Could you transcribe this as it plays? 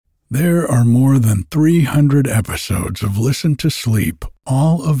There are more than 300 episodes of Listen to Sleep,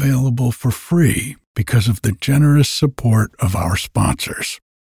 all available for free because of the generous support of our sponsors.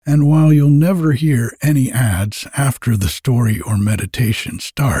 And while you'll never hear any ads after the story or meditation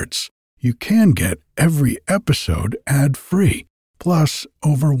starts, you can get every episode ad-free, plus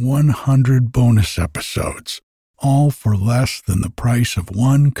over 100 bonus episodes, all for less than the price of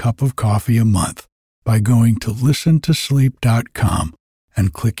one cup of coffee a month by going to listentosleep.com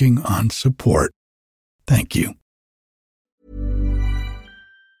and clicking on support. Thank you.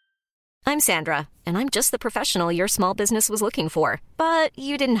 I'm Sandra, and I'm just the professional your small business was looking for. But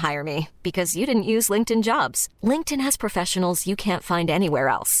you didn't hire me because you didn't use LinkedIn Jobs. LinkedIn has professionals you can't find anywhere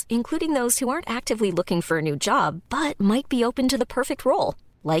else, including those who aren't actively looking for a new job, but might be open to the perfect role,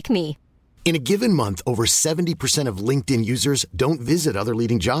 like me. In a given month, over 70% of LinkedIn users don't visit other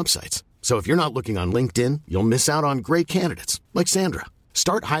leading job sites. So if you're not looking on LinkedIn, you'll miss out on great candidates like Sandra.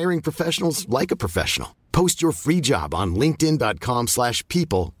 Start hiring professionals like a professional. Post your free job on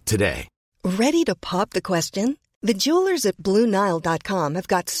linkedin.com/people today. Ready to pop the question? The jewelers at BlueNile.com have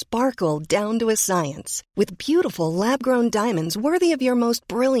got sparkle down to a science with beautiful lab-grown diamonds worthy of your most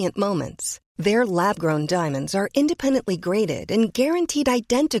brilliant moments. Their lab-grown diamonds are independently graded and guaranteed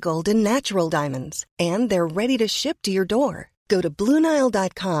identical to natural diamonds, and they're ready to ship to your door. Go to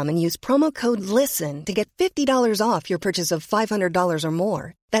BlueNile.com and use promo code LISTEN to get $50 off your purchase of $500 or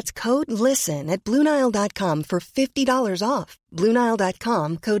more. That's code LISTEN at BlueNile.com for $50 off.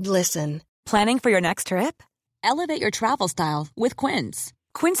 BlueNile.com, code LISTEN. Planning for your next trip? Elevate your travel style with Quince.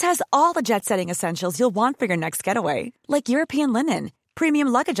 Quince has all the jet-setting essentials you'll want for your next getaway, like European linen, premium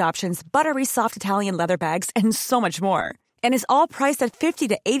luggage options, buttery soft Italian leather bags, and so much more. And is all priced at 50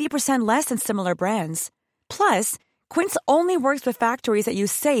 to 80% less than similar brands. Plus, Quince only works with factories that use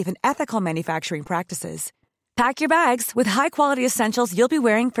safe and ethical manufacturing practices. Pack your bags with high-quality essentials you'll be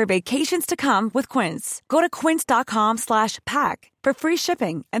wearing for vacations to come with Quince. Go to quince.com/pack for free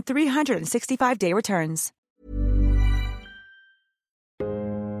shipping and 365-day returns.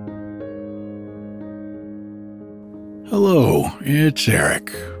 Hello, it's Eric,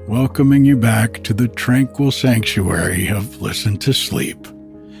 welcoming you back to the tranquil sanctuary of Listen to Sleep.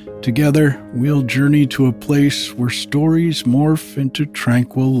 Together, we'll journey to a place where stories morph into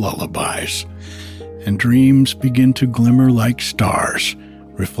tranquil lullabies, and dreams begin to glimmer like stars,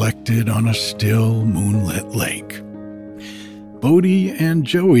 reflected on a still moonlit lake. Bodhi and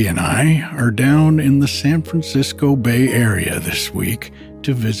Joey and I are down in the San Francisco Bay Area this week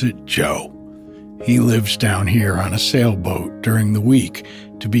to visit Joe. He lives down here on a sailboat during the week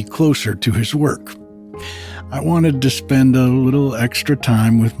to be closer to his work. I wanted to spend a little extra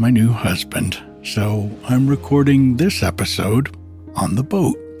time with my new husband, so I'm recording this episode on the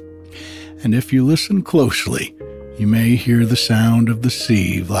boat. And if you listen closely, you may hear the sound of the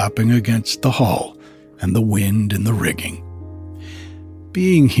sea lapping against the hull and the wind in the rigging.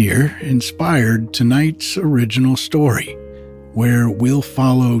 Being here inspired tonight's original story, where we'll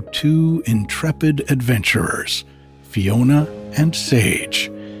follow two intrepid adventurers, Fiona and Sage,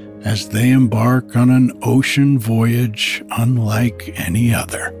 as they embark on an ocean voyage unlike any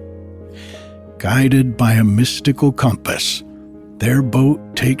other. Guided by a mystical compass, their boat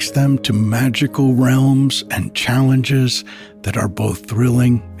takes them to magical realms and challenges that are both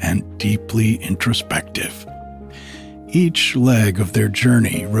thrilling and deeply introspective. Each leg of their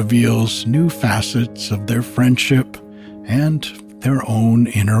journey reveals new facets of their friendship and their own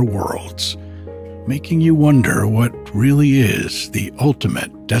inner worlds, making you wonder what really is the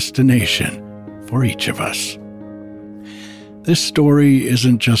ultimate destination for each of us. This story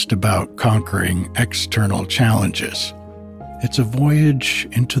isn't just about conquering external challenges. It's a voyage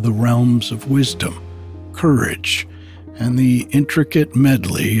into the realms of wisdom, courage, and the intricate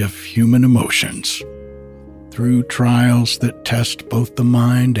medley of human emotions. Through trials that test both the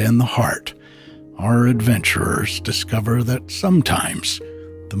mind and the heart, our adventurers discover that sometimes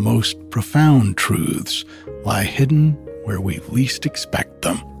the most profound truths lie hidden where we least expect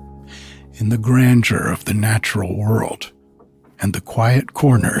them, in the grandeur of the natural world and the quiet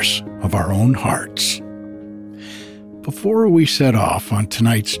corners of our own hearts. Before we set off on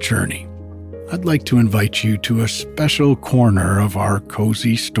tonight's journey, I'd like to invite you to a special corner of our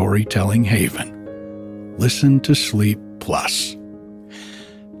cozy storytelling haven, Listen to Sleep Plus.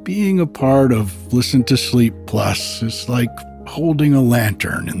 Being a part of Listen to Sleep Plus is like holding a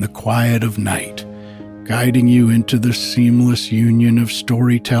lantern in the quiet of night, guiding you into the seamless union of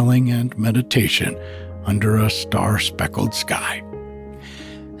storytelling and meditation under a star-speckled sky.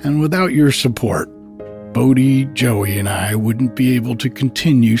 And without your support, Bodhi, Joey, and I wouldn't be able to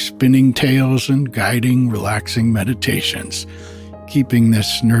continue spinning tales and guiding relaxing meditations, keeping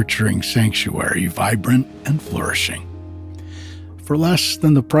this nurturing sanctuary vibrant and flourishing. For less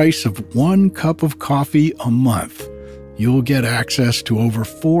than the price of 1 cup of coffee a month, you'll get access to over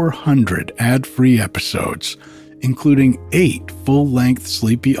 400 ad-free episodes, including 8 full-length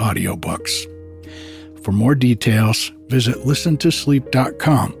Sleepy audiobooks. For more details, visit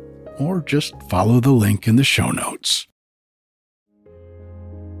listentosleep.com or just follow the link in the show notes.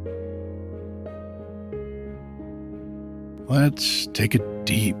 Let's take a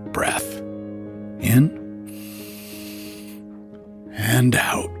deep breath. In and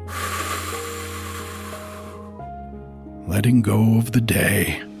out. Letting go of the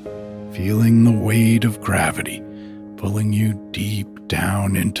day, feeling the weight of gravity pulling you deep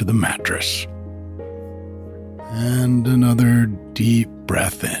down into the mattress. And another deep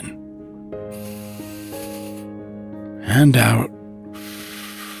breath in. And out.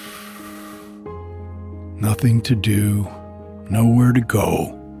 Nothing to do, nowhere to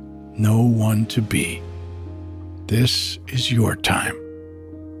go, no one to be. This is your time,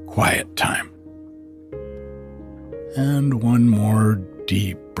 quiet time. And one more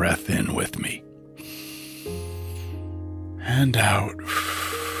deep breath in with me. And out.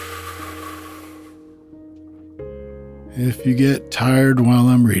 If you get tired while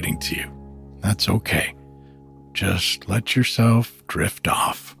I'm reading to you, that's okay. Just let yourself drift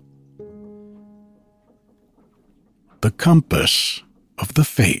off. The Compass of the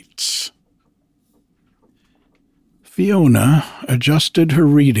Fates. Fiona adjusted her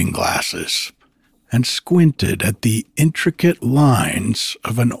reading glasses and squinted at the intricate lines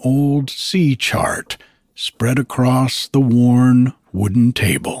of an old sea chart spread across the worn wooden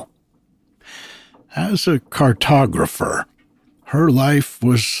table. As a cartographer, her life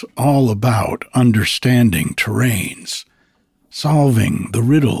was all about understanding terrains, solving the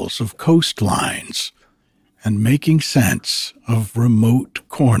riddles of coastlines, and making sense of remote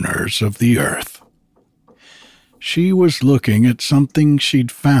corners of the earth. She was looking at something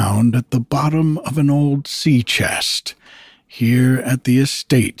she'd found at the bottom of an old sea chest here at the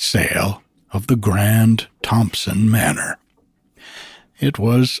estate sale of the Grand Thompson Manor. It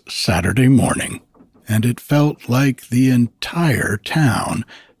was Saturday morning, and it felt like the entire town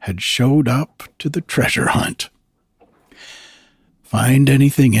had showed up to the treasure hunt. "Find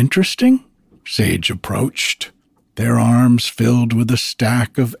anything interesting?" Sage approached, their arms filled with a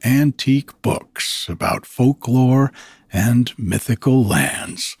stack of antique books about folklore and mythical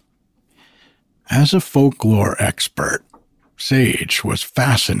lands. As a folklore expert, Sage was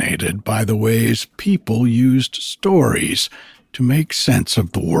fascinated by the ways people used stories to make sense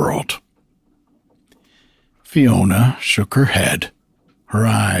of the world. Fiona shook her head, her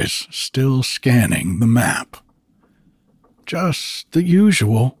eyes still scanning the map. Just the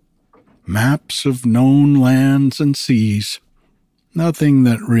usual. Maps of known lands and seas. Nothing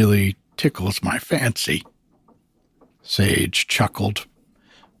that really tickles my fancy. Sage chuckled,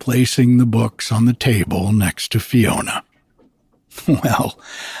 placing the books on the table next to Fiona. "Well,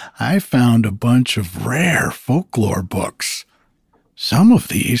 I found a bunch of rare folklore books. Some of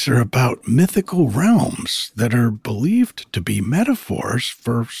these are about mythical realms that are believed to be metaphors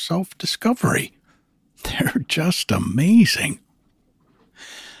for self-discovery. They're just amazing."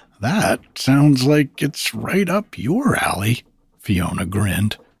 "That sounds like it's right up your alley," Fiona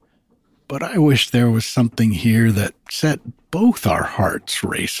grinned. "But I wish there was something here that set both our hearts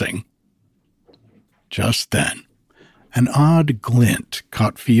racing." Just then, an odd glint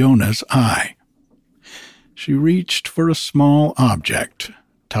caught Fiona's eye. She reached for a small object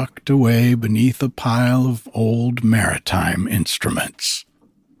tucked away beneath a pile of old maritime instruments.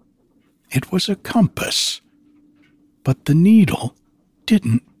 It was a compass, but the needle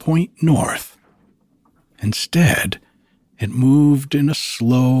didn't point north. Instead, it moved in a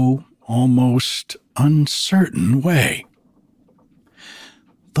slow, almost uncertain way.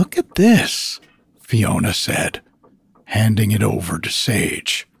 "Look at this," Fiona said, handing it over to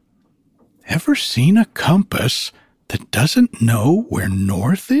Sage. "Ever seen a compass that doesn't know where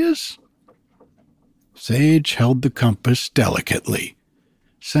north is?" Sage held the compass delicately,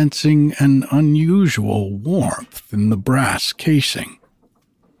 sensing an unusual warmth in the brass casing.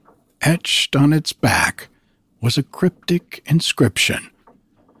 Etched on its back was a cryptic inscription.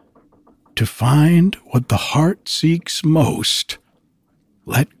 "To find what the heart seeks most,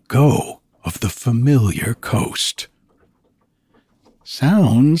 let go of the familiar coast."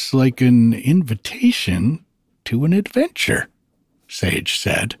 "Sounds like an invitation to an adventure," Sage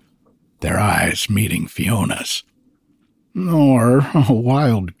said, their eyes meeting Fiona's. "Or a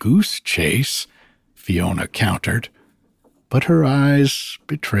wild goose chase," Fiona countered, but her eyes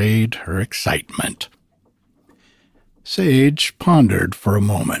betrayed her excitement. Sage pondered for a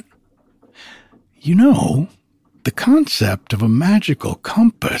moment. You know, the concept of a magical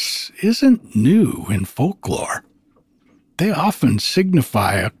compass isn't new in folklore. They often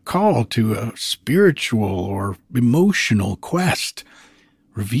signify a call to a spiritual or emotional quest,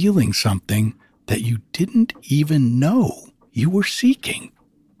 revealing something that you didn't even know you were seeking.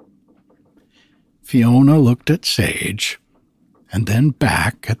 Fiona looked at Sage, and then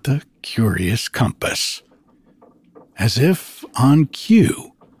back at the curious compass. As if on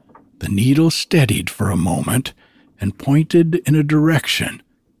cue, the needle steadied for a moment and pointed in a direction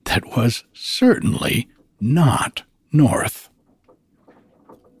that was certainly not north.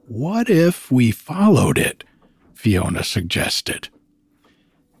 What if we followed it? Fiona suggested.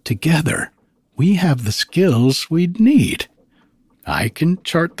 Together, we have the skills we'd need. I can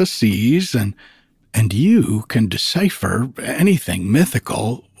chart the seas, and you can decipher anything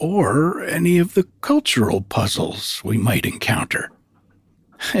mythical or any of the cultural puzzles we might encounter.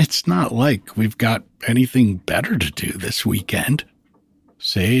 It's not like we've got anything better to do this weekend.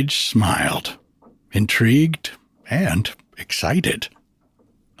 Sage smiled, intrigued and excited.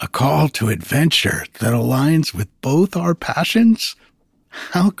 A call to adventure that aligns with both our passions?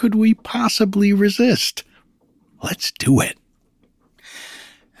 How could we possibly resist? Let's do it.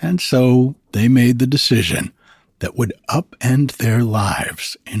 And so they made the decision that would upend their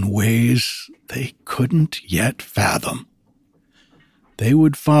lives in ways they couldn't yet fathom. They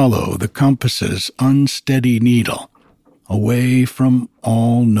would follow the compass's unsteady needle away from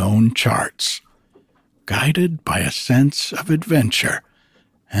all known charts, guided by a sense of adventure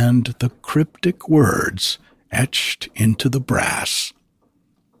and the cryptic words etched into the brass.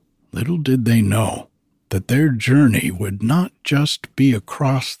 Little did they know that their journey would not just be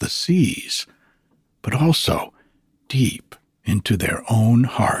across the seas, but also deep into their own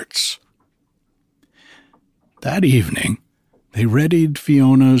hearts. That evening, they readied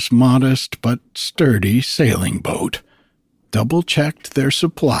Fiona's modest but sturdy sailing boat, double-checked their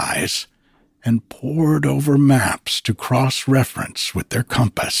supplies, and pored over maps to cross-reference with their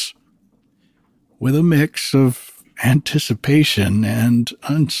compass. With a mix of anticipation and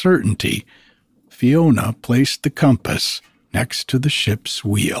uncertainty, Fiona placed the compass next to the ship's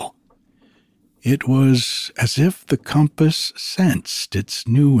wheel. It was as if the compass sensed its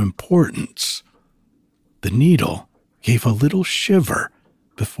new importance. The needle gave a little shiver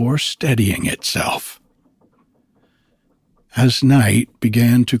before steadying itself. As night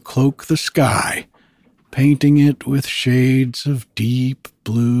began to cloak the sky, painting it with shades of deep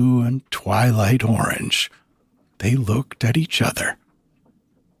blue and twilight orange, they looked at each other.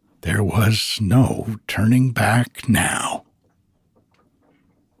 There was no turning back now.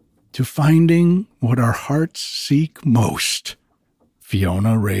 To finding what our hearts seek most,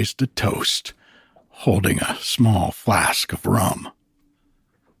 Fiona raised a toast, holding a small flask of rum.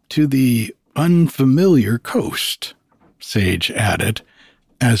 To the unfamiliar coast, Sage added,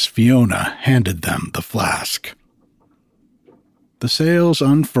 as Fiona handed them the flask. The sails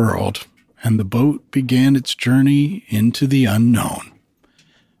unfurled, and the boat began its journey into the unknown,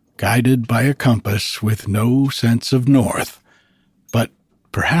 guided by a compass with no sense of north, but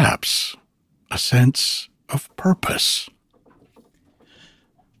perhaps a sense of purpose.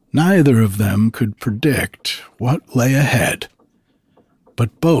 Neither of them could predict what lay ahead,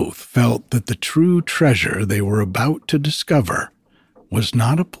 but both felt that the true treasure they were about to discover was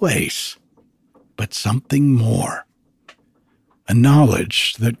not a place, but something more. A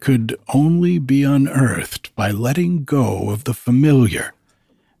knowledge that could only be unearthed by letting go of the familiar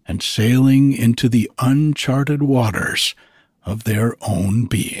and sailing into the uncharted waters of their own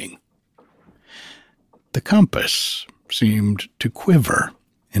being. The compass seemed to quiver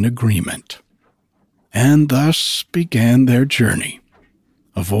in agreement, and thus began their journey,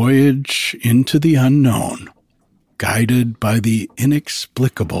 a voyage into the unknown, guided by the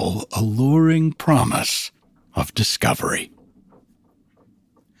inexplicable, alluring promise of discovery.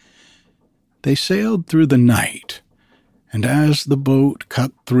 They sailed through the night, and as the boat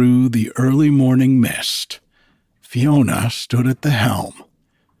cut through the early morning mist, Fiona stood at the helm,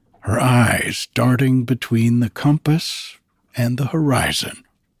 her eyes darting between the compass and the horizon.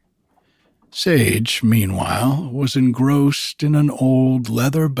 Sage, meanwhile, was engrossed in an old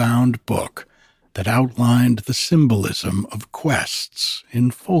leather-bound book that outlined the symbolism of quests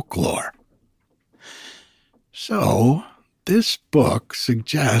in folklore. So, this book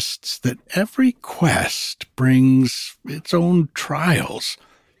suggests that every quest brings its own trials,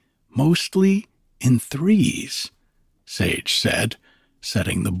 mostly in threes, Sage said,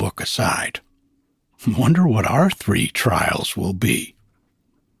 setting the book aside. Wonder what our 3 trials will be.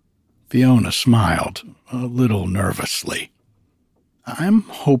 Fiona smiled, a little nervously. I'm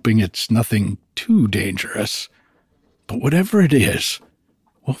hoping it's nothing too dangerous, but whatever it is,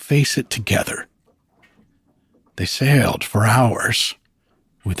 we'll face it together. They sailed for hours,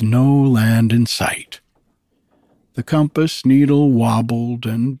 with no land in sight. The compass needle wobbled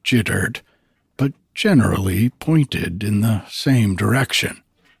and jittered, but generally pointed in the same direction.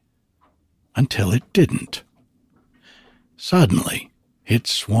 Until it didn't. Suddenly, it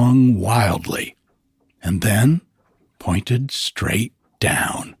swung wildly, and then pointed straight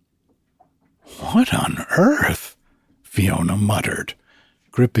down. What on earth? Fiona muttered,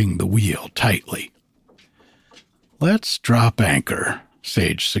 gripping the wheel tightly. Let's drop anchor,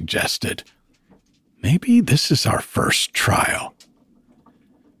 Sage suggested. Maybe this is our first trial.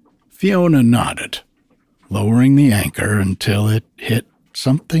 Fiona nodded, lowering the anchor until it hit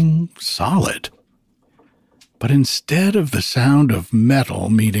something solid. But instead of the sound of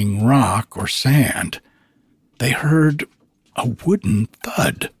metal meeting rock or sand, they heard a wooden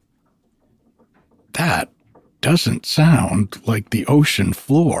thud. That doesn't sound like the ocean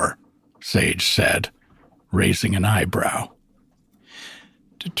floor, Sage said, raising an eyebrow.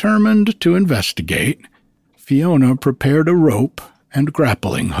 Determined to investigate, Fiona prepared a rope and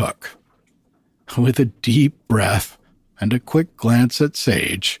grappling hook. With a deep breath and a quick glance at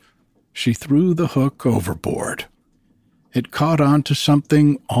Sage, she threw the hook overboard. It caught onto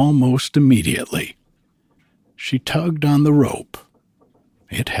something almost immediately. She tugged on the rope.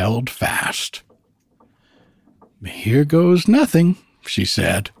 It held fast. Here goes nothing, she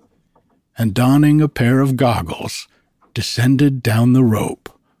said, and donning a pair of goggles, descended down the rope,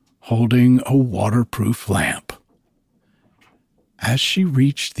 holding a waterproof lamp. As she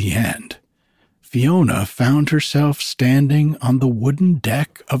reached the end, Fiona found herself standing on the wooden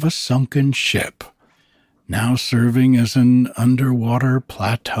deck of a sunken ship, now serving as an underwater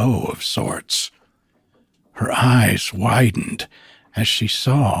plateau of sorts. Her eyes widened as she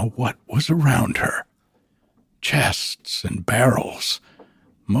saw what was around her. Chests and barrels,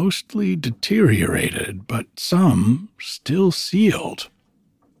 mostly deteriorated, but some still sealed.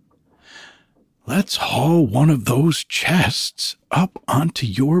 Let's haul one of those chests up onto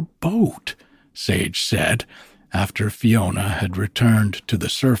your boat, Sage said, after Fiona had returned to the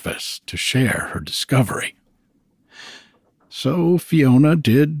surface to share her discovery. So Fiona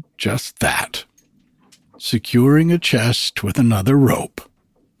did just that, securing a chest with another rope.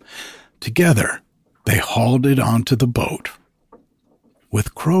 Together, they hauled it onto the boat.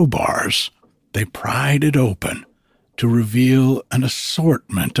 With crowbars, they pried it open to reveal an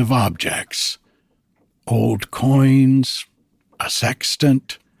assortment of objects. Old coins, a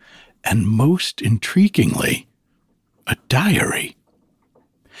sextant, and most intriguingly, a diary.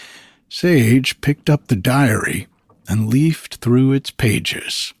 Sage picked up the diary and leafed through its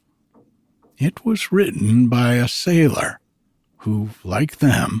pages. It was written by a sailor who, like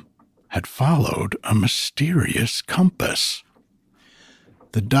them, had followed a mysterious compass.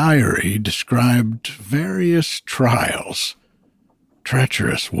 The diary described various trials,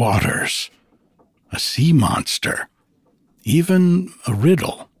 treacherous waters, a sea monster, even a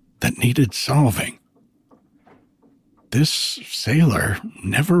riddle that needed solving. This sailor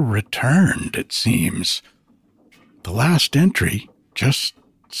never returned, it seems. The last entry just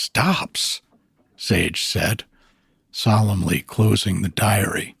stops, Sage said, solemnly closing the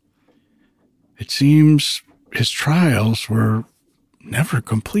diary. It seems his trials were never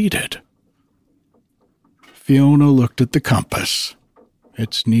completed. Fiona looked at the compass,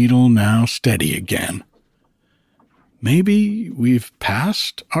 its needle now steady again. Maybe we've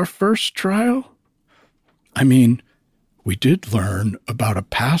passed our first trial? I mean, we did learn about a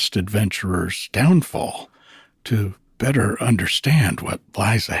past adventurer's downfall to better understand what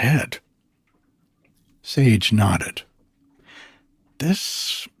lies ahead. Sage nodded.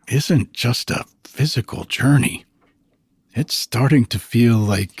 This isn't just a physical journey. It's starting to feel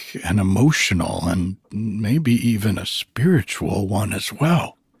like an emotional and maybe even a spiritual one as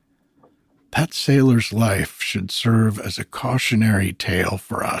well. That sailor's life should serve as a cautionary tale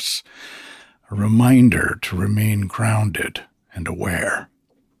for us, a reminder to remain grounded and aware.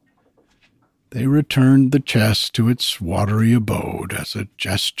 They returned the chest to its watery abode as a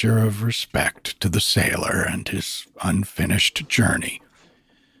gesture of respect to the sailor and his unfinished journey,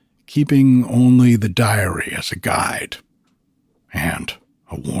 keeping only the diary as a guide and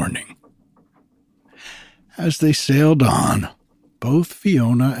a warning. As they sailed on, both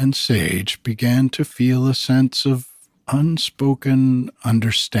Fiona and Sage began to feel a sense of unspoken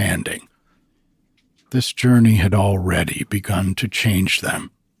understanding. This journey had already begun to change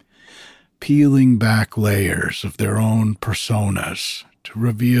them, peeling back layers of their own personas to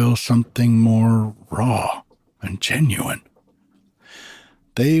reveal something more raw and genuine.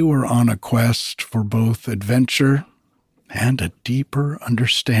 They were on a quest for both adventure and a deeper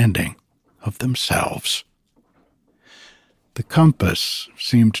understanding of themselves. The compass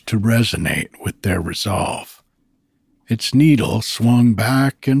seemed to resonate with their resolve. Its needle swung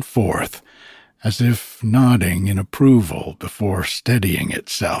back and forth, as if nodding in approval before steadying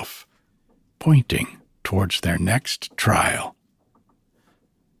itself, pointing towards their next trial.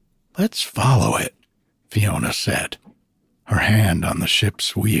 "Let's follow it," Fiona said, her hand on the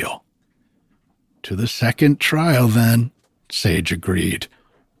ship's wheel. "To the second trial, then," Sage agreed,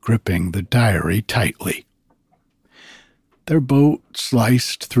 gripping the diary tightly. Their boat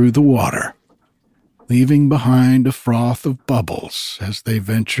sliced through the water, leaving behind a froth of bubbles as they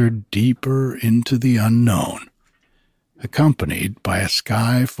ventured deeper into the unknown, accompanied by a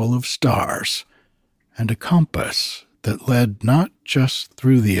sky full of stars and a compass that led not just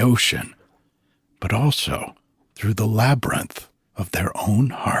through the ocean, but also through the labyrinth of their own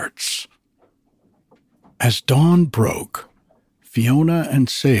hearts. As dawn broke, Fiona and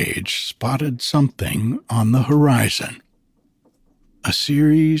Sage spotted something on the horizon. A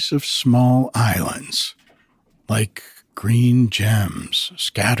series of small islands, like green gems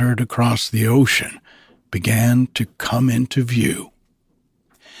scattered across the ocean, began to come into view.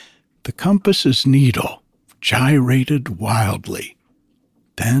 The compass's needle gyrated wildly,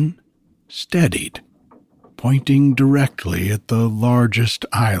 then steadied, pointing directly at the largest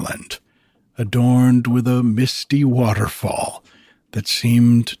island, adorned with a misty waterfall that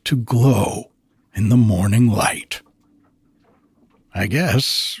seemed to glow in the morning light. "I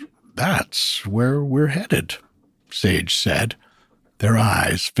guess that's where we're headed," Sage said, their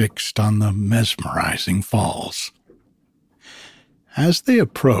eyes fixed on the mesmerizing falls. As they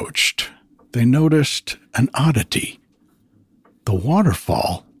approached, they noticed an oddity. The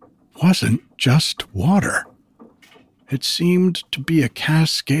waterfall wasn't just water. It seemed to be a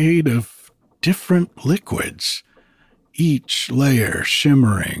cascade of different liquids, each layer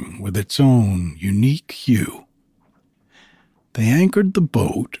shimmering with its own unique hue. They anchored the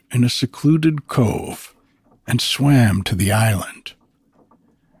boat in a secluded cove and swam to the island.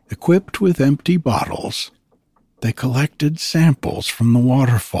 Equipped with empty bottles, they collected samples from the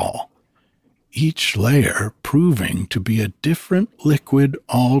waterfall, each layer proving to be a different liquid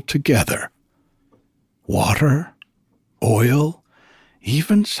altogether. Water, oil,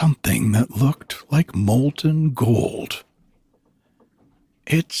 even something that looked like molten gold.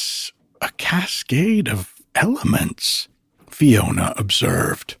 "It's a cascade of elements," Fiona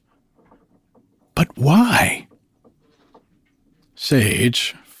observed. "But why?"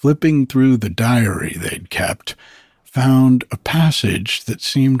 Sage, flipping through the diary they'd kept, found a passage that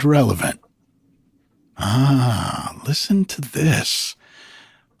seemed relevant. Listen to this.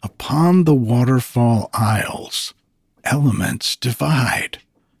 "Upon the waterfall isles, elements divide.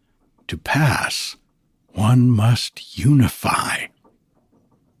 To pass, one must unify."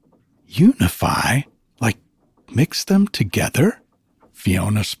 "Unify? Like mix them together?"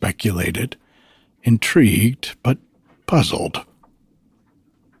 Fiona speculated, intrigued but puzzled.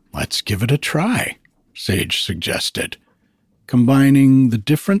 "Let's give it a try," Sage suggested, combining the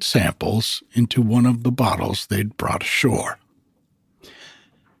different samples into one of the bottles they'd brought ashore.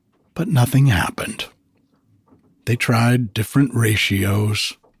 But nothing happened. They tried different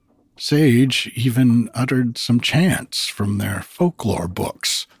ratios. Sage even uttered some chants from their folklore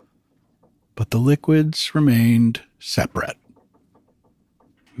books. But the liquids remained separate.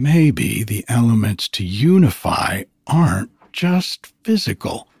 Maybe the elements to unify aren't just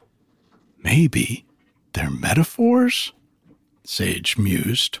physical. Maybe they're metaphors? Sage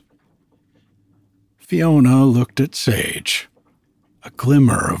mused. Fiona looked at Sage, a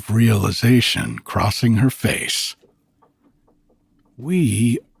glimmer of realization crossing her face.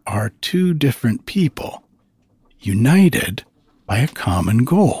 "We are two different people, united by a common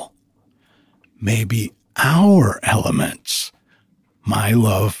goal. Maybe our elements, my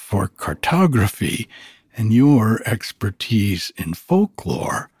love for cartography and your expertise in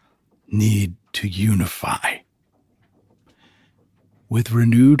folklore, need to unify." With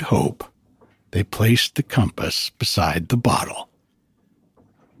renewed hope, they placed the compass beside the bottle.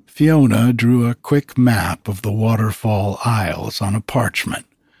 Fiona drew a quick map of the waterfall isles on a parchment,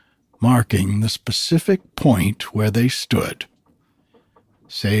 marking the specific point where they stood.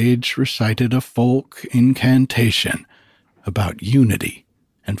 Sage recited a folk incantation about unity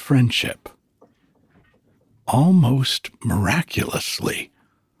and friendship. Almost miraculously,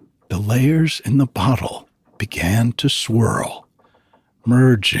 the layers in the bottle began to swirl,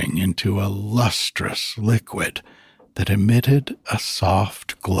 merging into a lustrous liquid that emitted a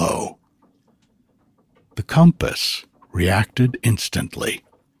soft glow. The compass reacted instantly.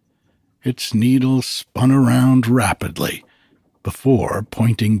 Its needle spun around rapidly before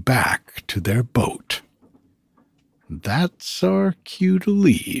pointing back to their boat. "That's our cue to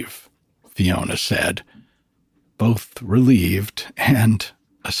leave," Fiona said, both relieved and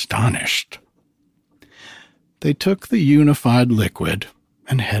astonished. They took the unified liquid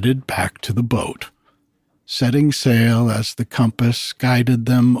and headed back to the boat, setting sail as the compass guided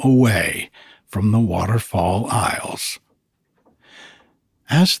them away from the waterfall isles.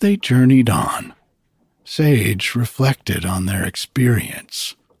 As they journeyed on, Sage reflected on their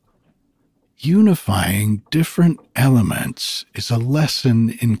experience. Unifying different elements is a lesson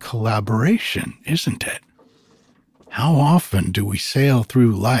in collaboration, isn't it? How often do we sail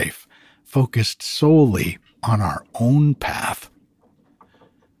through life focused solely on our own path?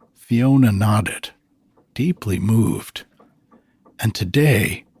 Fiona nodded, deeply moved. And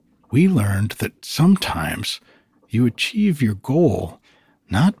today, we learned that sometimes you achieve your goal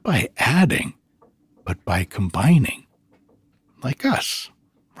not by adding, but by combining, like us,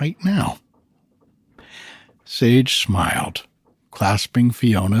 right now. Sage smiled, clasping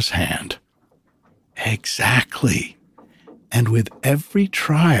Fiona's hand. Exactly. And with every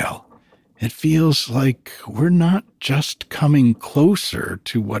trial, it feels like we're not just coming closer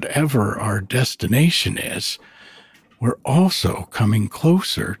to whatever our destination is, we're also coming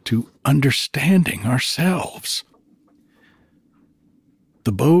closer to understanding ourselves.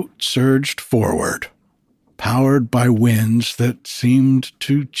 The boat surged forward, powered by winds that seemed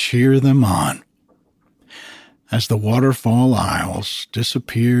to cheer them on. As the waterfall isles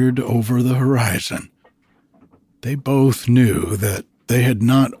disappeared over the horizon, they both knew that they had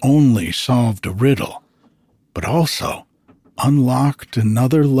not only solved a riddle, but also unlocked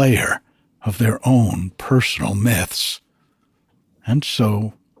another layer of their own personal myths. And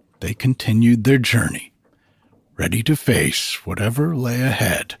so they continued their journey, ready to face whatever lay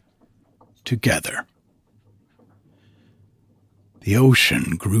ahead, together. The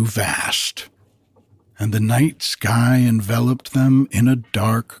ocean grew vast, and the night sky enveloped them in a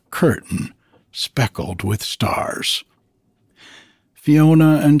dark curtain speckled with stars.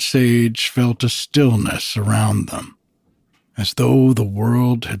 Fiona and Sage felt a stillness around them, as though the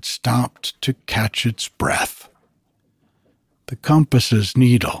world had stopped to catch its breath. The compass's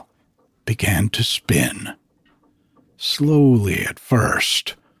needle began to spin, slowly at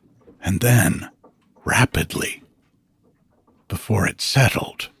first, and then rapidly, before it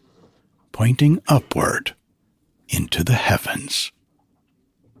settled, pointing upward into the heavens.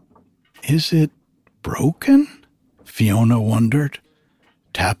 "Is it broken?" Fiona wondered,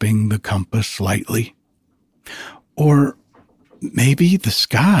 tapping the compass lightly. "Or maybe the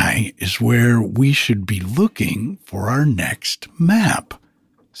sky is where we should be looking for our next map,"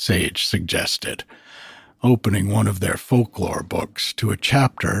 Sage suggested, opening one of their folklore books to a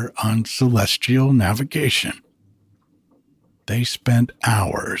chapter on celestial navigation. They spent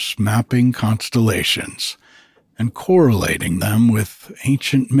hours mapping constellations and correlating them with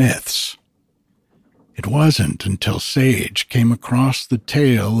ancient myths. It wasn't until Sage came across the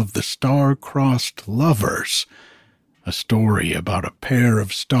tale of the star-crossed lovers, a story about a pair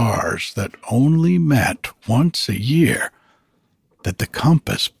of stars that only met once a year, that the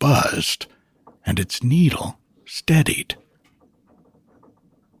compass buzzed and its needle steadied.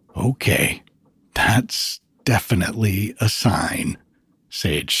 "Okay, that's definitely a sign,"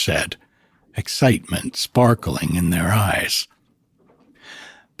 Sage said, excitement sparkling in their eyes.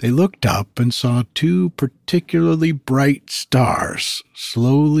 They looked up and saw two particularly bright stars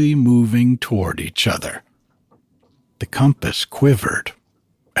slowly moving toward each other. The compass quivered,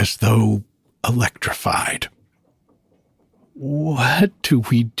 as though electrified. "What do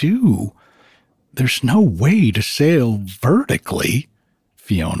we do? There's no way to sail vertically,"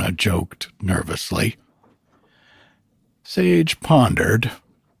 Fiona joked nervously. Sage pondered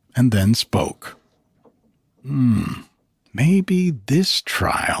and then spoke. Maybe this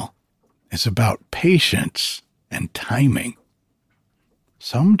trial is about patience and timing.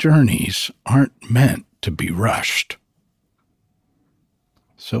 Some journeys aren't meant to be rushed."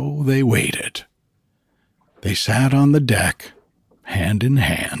 So they waited. They sat on the deck, hand in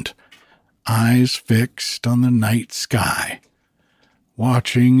hand, eyes fixed on the night sky,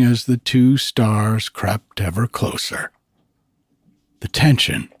 watching as the two stars crept ever closer. The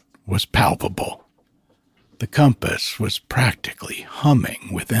tension was palpable. The compass was practically humming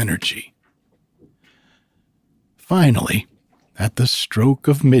with energy. Finally, at the stroke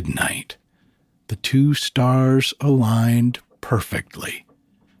of midnight, the two stars aligned perfectly,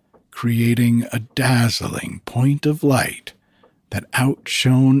 creating a dazzling point of light that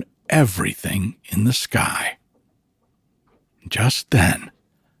outshone everything in the sky. Just then,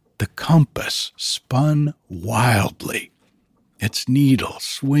 the compass spun wildly, its needle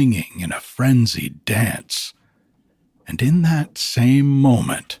swinging in a frenzied dance. And in that same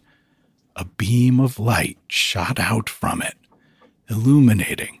moment, a beam of light shot out from it,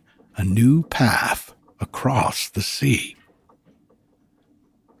 illuminating a new path across the sea.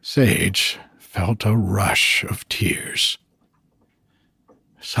 Sage felt a rush of tears.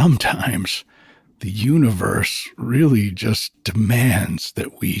 Sometimes the universe really just demands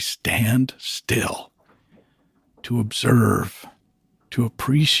that we stand still, to observe, to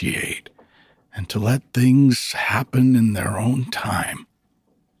appreciate, and to let things happen in their own time.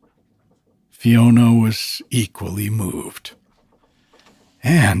 Fiona was equally moved,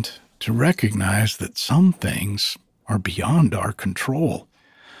 and to recognize that some things are beyond our control.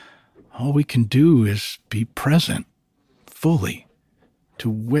 All we can do is be present, fully, to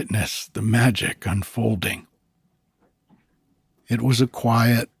witness the magic unfolding. It was a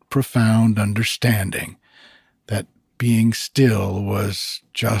quiet, profound understanding that being still was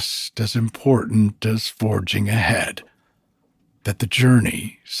just as important as forging ahead, that the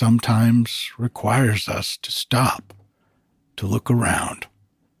journey sometimes requires us to stop, to look around,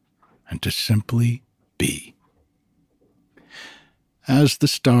 and to simply be. As the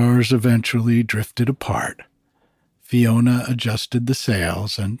stars eventually drifted apart, Fiona adjusted the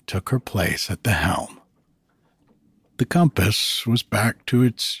sails and took her place at the helm. The compass was back to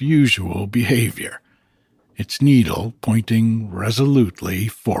its usual behavior, its needle pointing resolutely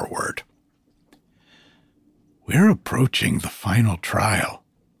forward. "We're approaching the final trial,"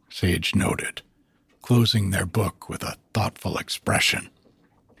 Sage noted, closing their book with a thoughtful expression.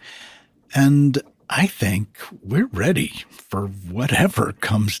 "And I think we're ready for whatever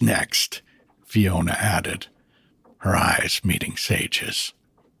comes next," Fiona added, her eyes meeting Sage's.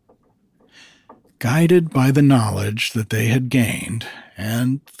 Guided by the knowledge that they had gained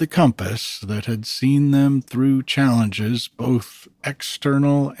and the compass that had seen them through challenges both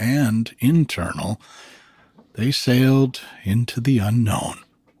external and internal, they sailed into the unknown.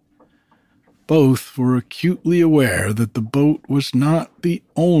 Both were acutely aware that the boat was not the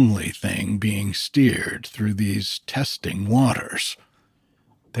only thing being steered through these testing waters.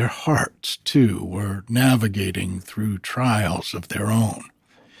 Their hearts, too, were navigating through trials of their own,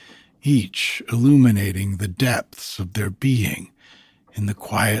 each illuminating the depths of their being in the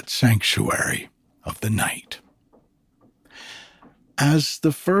quiet sanctuary of the night. As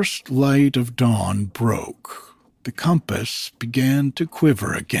the first light of dawn broke, the compass began to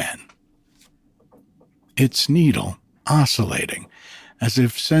quiver again, its needle oscillating as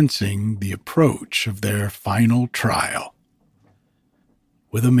if sensing the approach of their final trial.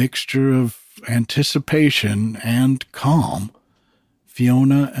 With a mixture of anticipation and calm,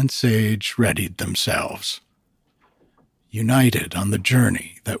 Fiona and Sage readied themselves, united on the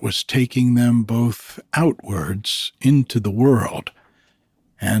journey that was taking them both outwards into the world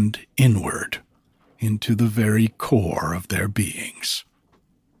and inward into the very core of their beings.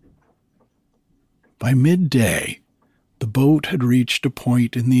 By midday, the boat had reached a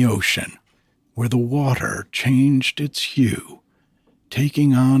point in the ocean where the water changed its hue,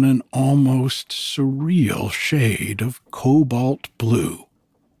 taking on an almost surreal shade of cobalt blue.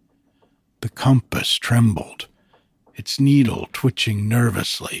 The compass trembled, its needle twitching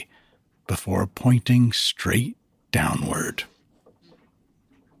nervously before pointing straight downward.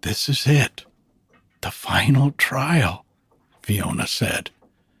 "This is it, the final trial," Fiona said,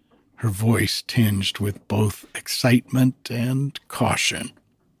 her voice tinged with both excitement and caution.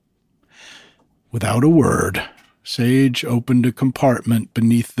 Without a word, Sage opened a compartment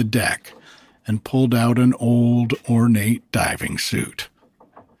beneath the deck and pulled out an old, ornate diving suit.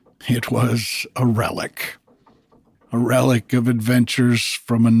 It was a relic of adventures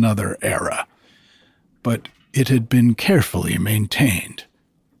from another era, but it had been carefully maintained.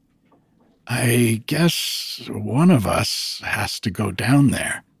 "I guess one of us has to go down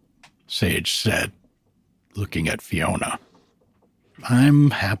there," Sage said, looking at Fiona.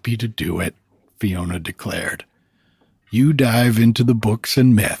 "I'm happy to do it," Fiona declared. "You dive into the books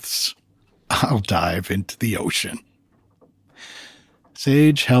and myths. I'll dive into the ocean."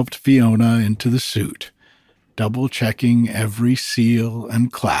 Sage helped Fiona into the suit, double-checking every seal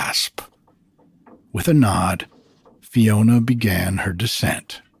and clasp. With a nod, Fiona began her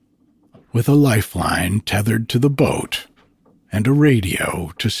descent, with a lifeline tethered to the boat and a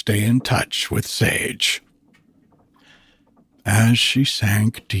radio to stay in touch with Sage. As she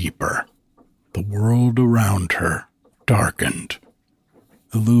sank deeper, the world around her darkened.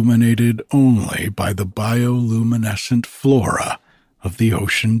 illuminated only by the bioluminescent flora of the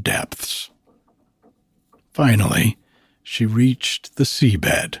ocean depths. Finally, she reached the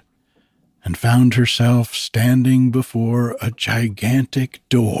seabed and found herself standing before a gigantic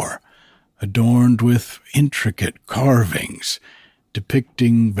door adorned with intricate carvings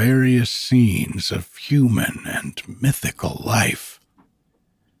depicting various scenes of human and mythical life.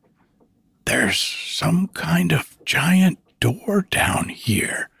 "There's some kind of giant door down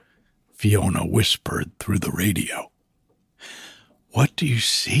here," Fiona whispered through the radio. "What do you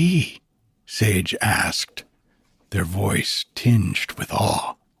see?" Sage asked, their voice tinged with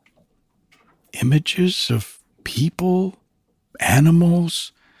awe. "Images of people,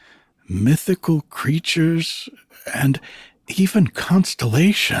 animals, mythical creatures, and even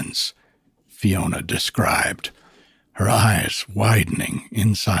constellations," Fiona described, her eyes widening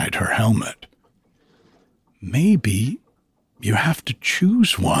inside her helmet. "Maybe you have to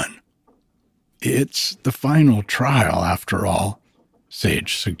choose one. It's the final trial, after all,"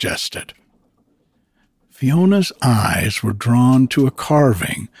 Sage suggested. Fiona's eyes were drawn to a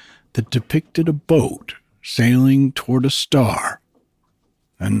carving that depicted a boat sailing toward a star,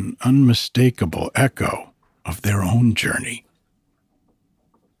 an unmistakable echo of their own journey.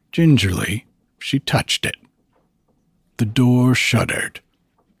 Gingerly, she touched it. The door shuddered,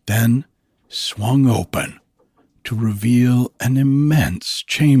 then swung open to reveal an immense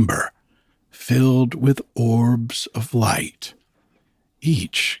chamber filled with orbs of light,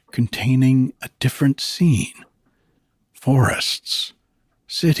 each containing a different scene: forests,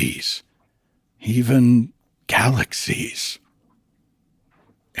 cities, even galaxies.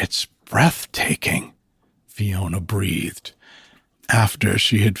 "It's breathtaking," Fiona breathed, after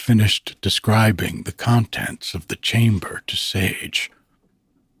she had finished describing the contents of the chamber to Sage.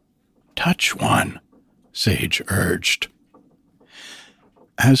 "Touch one," Sage urged.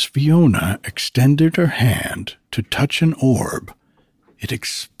 As Fiona extended her hand to touch an orb, it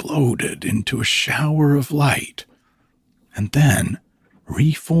exploded into a shower of light, and then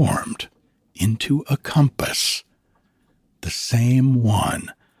reformed into a compass, the same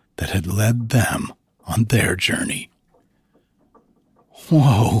one that had led them on their journey.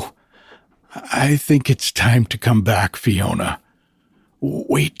 "Whoa, I think it's time to come back, Fiona.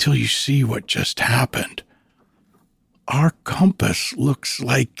 Wait till you see what just happened. Our compass looks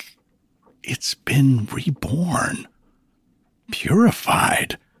like it's been reborn,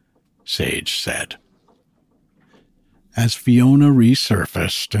 purified," Sage said. As Fiona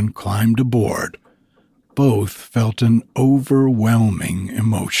resurfaced and climbed aboard, both felt an overwhelming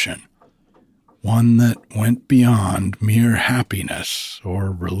emotion, one that went beyond mere happiness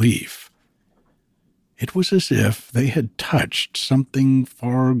or relief. It was as if they had touched something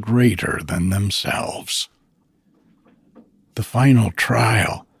far greater than themselves. The final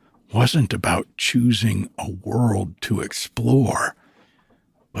trial wasn't about choosing a world to explore,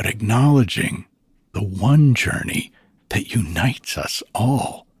 but acknowledging the one journey that unites us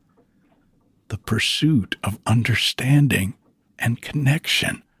all: the pursuit of understanding and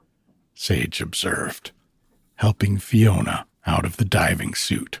connection, Sage observed, helping Fiona out of the diving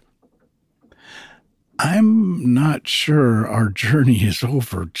suit. "I'm not sure our journey is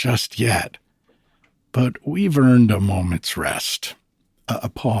over just yet, but we've earned a moment's rest, a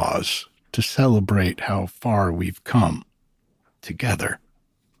pause to celebrate how far we've come together,"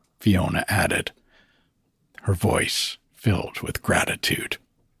 Fiona added, her voice filled with gratitude.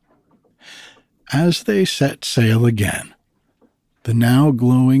 As they set sail again, the now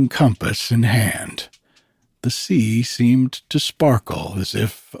glowing compass in hand, the sea seemed to sparkle as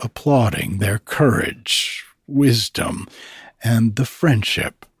if applauding their courage, wisdom, and the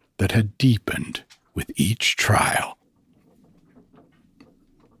friendship that had deepened with each trial.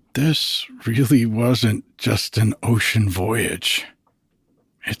 "This really wasn't just an ocean voyage.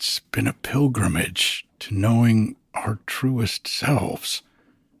 It's been a pilgrimage to knowing our truest selves,"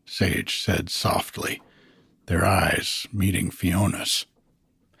 Sage said softly, their eyes meeting Fiona's.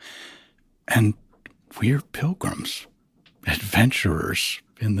 "And we're pilgrims, adventurers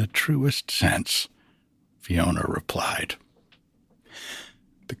in the truest sense," Fiona replied.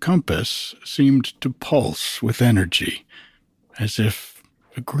 The compass seemed to pulse with energy, as if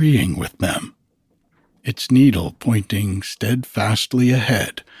agreeing with them, its needle pointing steadfastly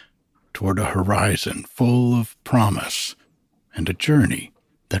ahead toward a horizon full of promise and a journey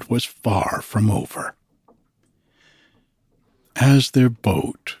that was far from over. As their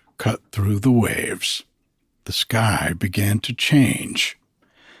boat cut through the waves, the sky began to change,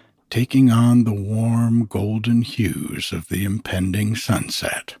 taking on the warm golden hues of the impending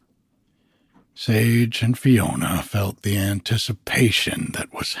sunset. Sage and Fiona felt the anticipation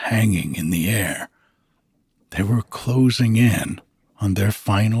that was hanging in the air. They were closing in on their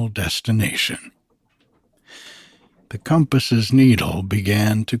final destination. The compass's needle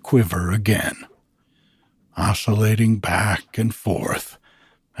began to quiver again, oscillating back and forth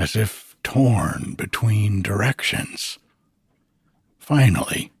as if torn between directions.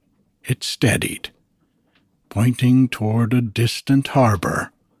 Finally, it steadied, pointing toward a distant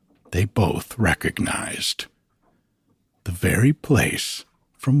harbor they both recognized, the very place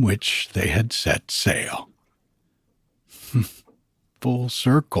from which they had set sail. Full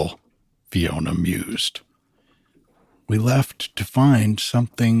circle, Fiona mused. We left to find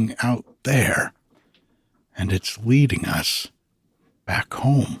something out there, and it's leading us back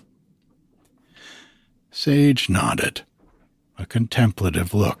home. Sage nodded, a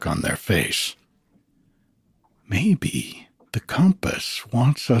contemplative look on their face. Maybe the compass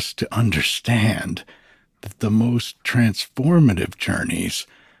wants us to understand that the most transformative journeys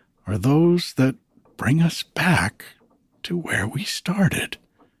are those that bring us back to where we started,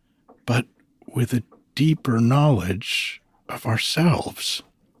 but with a deeper knowledge of ourselves.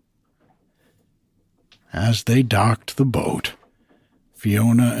 As they docked the boat,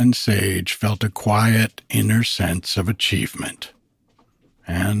 Fiona and Sage felt a quiet inner sense of achievement,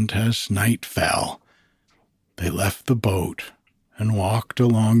 and as night fell, they left the boat and walked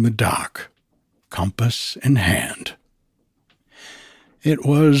along the dock, compass in hand. It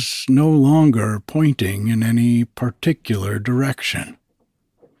was no longer pointing in any particular direction.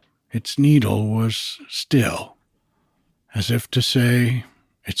 Its needle was still, as if to say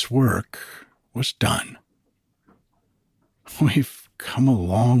its work was done. "We've come a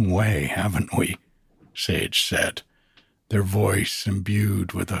long way, haven't we?" Sage said, their voice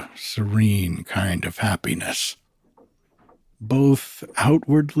imbued with a serene kind of happiness. "Both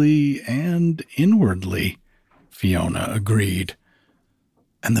outwardly and inwardly," Fiona agreed.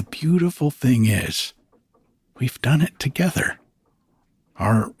 "And the beautiful thing is, we've done it together.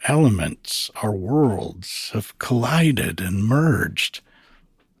 Our elements, our worlds have collided and merged,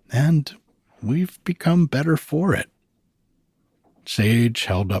 and we've become better for it." Sage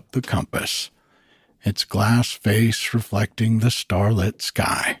held up the compass, its glass face reflecting the starlit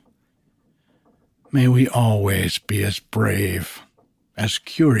sky. "May we always be as brave, as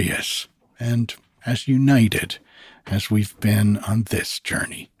curious, and as united as we've been on this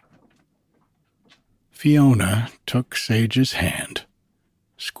journey." Fiona took Sage's hand,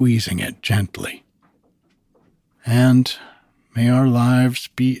 squeezing it gently. "And may our lives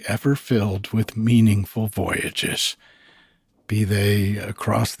be ever filled with meaningful voyages, be they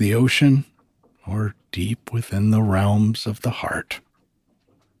across the ocean or deep within the realms of the heart."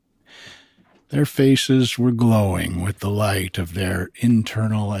 Their faces were glowing with the light of their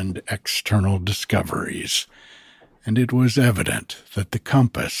internal and external discoveries, and it was evident that the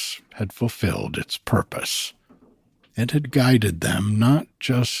compass had fulfilled its purpose. It had guided them not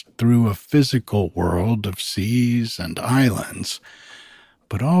just through a physical world of seas and islands,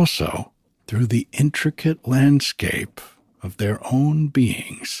 but also through the intricate landscape of their own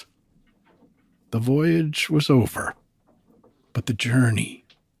beings. The voyage was over, but the journey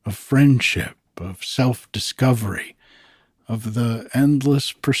of friendship, of self-discovery, of the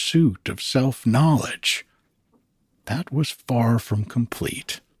endless pursuit of self-knowledge, that was far from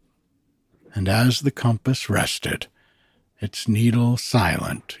complete. And as the compass rested, its needle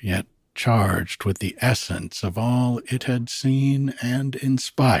silent yet charged with the essence of all it had seen and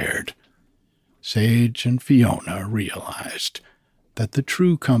inspired, Sage and Fiona realized that the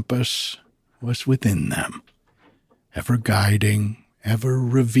true compass was within them, ever guiding, ever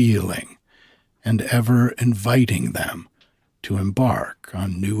revealing, and ever inviting them to embark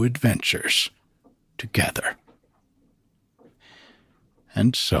on new adventures together.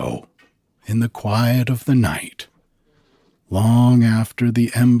 And so, in the quiet of the night, long after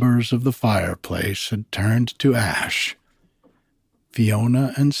the embers of the fireplace had turned to ash,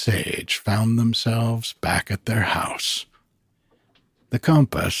 Fiona and Sage found themselves back at their house. The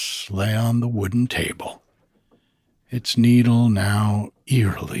compass lay on the wooden table, its needle now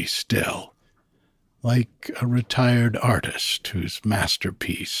eerily still, like a retired artist whose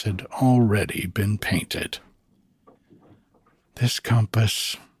masterpiece had already been painted. "This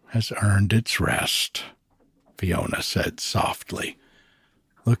compass has earned its rest," Fiona said softly,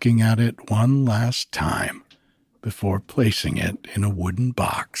 looking at it one last time before placing it in a wooden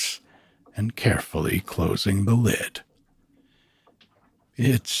box and carefully closing the lid.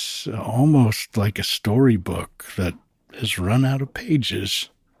 "It's almost like a storybook that has run out of pages,"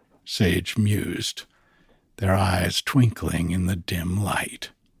 Sage mused, their eyes twinkling in the dim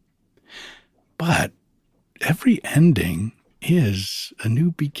light. But every ending is a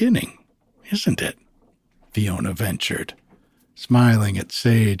new beginning, isn't it? Fiona ventured, smiling at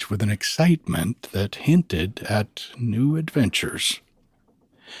Sage with an excitement that hinted at new adventures.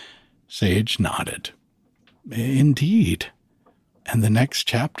 Sage nodded. Indeed. And the next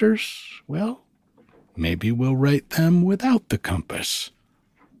chapters, well, maybe we'll write them without the compass.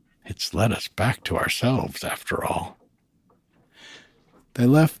 It's led us back to ourselves, after all. They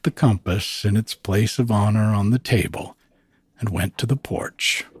left the compass in its place of honor on the table and went to the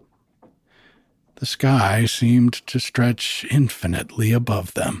porch. The sky seemed to stretch infinitely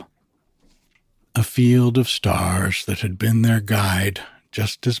above them. A field of stars that had been their guide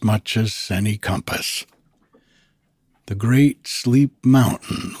just as much as any compass. The great Sleep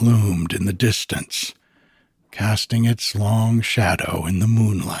Mountain loomed in the distance, casting its long shadow in the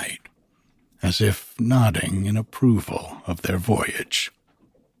moonlight, as if nodding in approval of their voyage.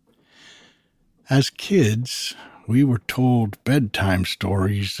 As kids, we were told bedtime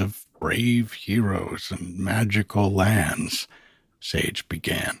stories of brave heroes and magical lands, Sage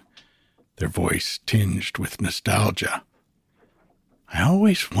began, their voice tinged with nostalgia. I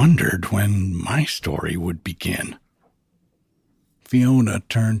always wondered when my story would begin. Fiona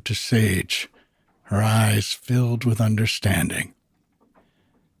turned to Sage, her eyes filled with understanding.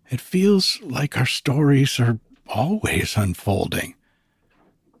 It feels like our stories are always unfolding.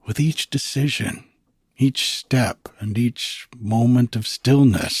 With each decision, each step, and each moment of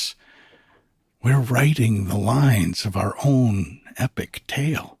stillness, we're writing the lines of our own epic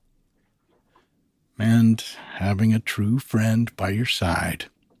tale. And having a true friend by your side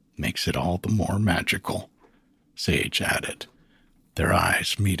makes it all the more magical, Sage added, their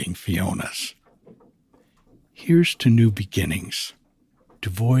eyes meeting Fiona's. Here's to new beginnings,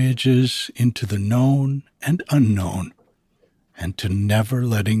 to voyages into the known and unknown, and to never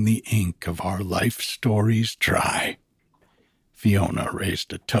letting the ink of our life stories dry. Fiona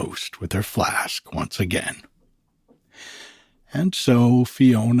raised a toast with her flask once again. And so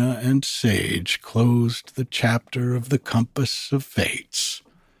Fiona and Sage closed the chapter of the Compass of Fates.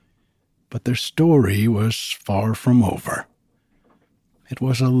 But their story was far from over. It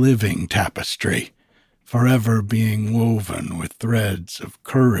was a living tapestry, forever being woven with threads of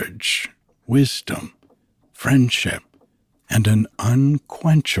courage, wisdom, friendship, and an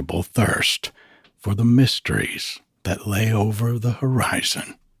unquenchable thirst for the mysteries that lay over the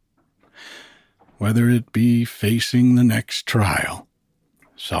horizon. Whether it be facing the next trial,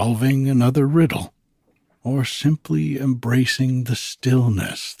 solving another riddle, or simply embracing the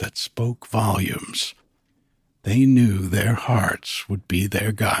stillness that spoke volumes, they knew their hearts would be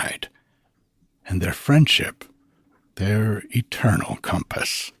their guide, and their friendship their eternal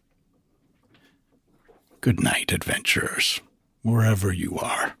compass. Good night, adventurers, wherever you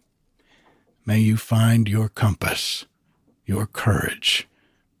are. May you find your compass, your courage,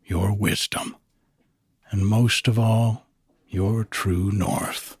 your wisdom, and most of all, your true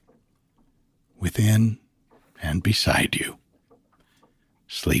north, within and beside you.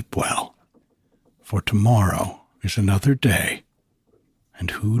 Sleep well, for tomorrow is another day,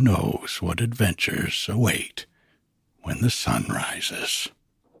 and who knows what adventures await when the sun rises.